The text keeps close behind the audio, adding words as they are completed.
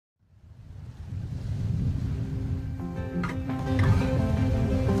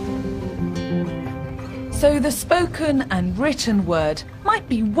So the spoken and written word might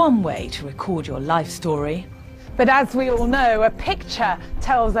be one way to record your life story. But as we all know, a picture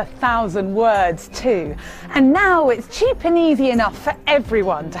tells 1,000 words too. And now it's cheap and easy enough for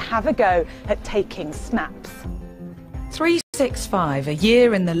everyone to have a go at taking snaps. 365, a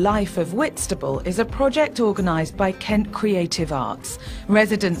year in the life of Whitstable, is a project organised by Kent Creative Arts.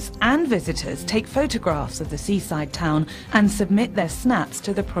 Residents and visitors take photographs of the seaside town and submit their snaps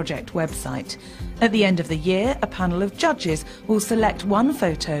to the project website. At the end of the year, a panel of judges will select one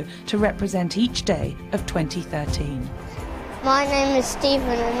photo to represent each day of 2013. My name is Stephen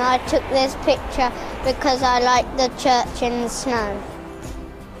and I took this picture because I like the church in the snow.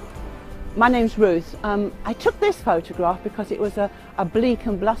 My name's Ruth. I took this photograph because it was a bleak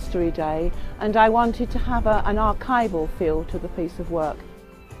and blustery day and I wanted to have an archival feel to the piece of work.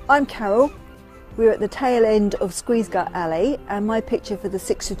 I'm Carol. We're at the tail end of Squeezegut Alley and my picture for the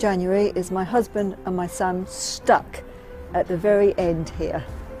 6th of January is my husband and my son stuck at the very end here.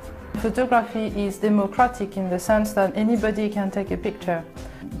 Photography is democratic in the sense that anybody can take a picture.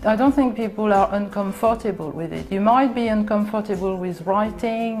 I don't think people are uncomfortable with it. You might be uncomfortable with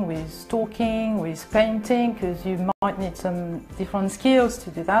writing, with talking, with painting, because you might need some different skills to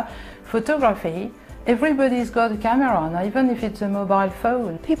do that. Photography, everybody's got a camera now, even if it's a mobile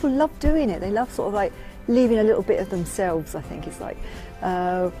phone. People love doing it. They love sort of like leaving a little bit of themselves, I think. It's like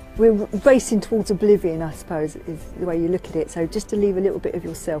we're racing towards oblivion, I suppose, is the way you look at it. So just to leave a little bit of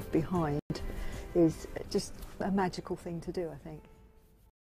yourself behind is just a magical thing to do, I think.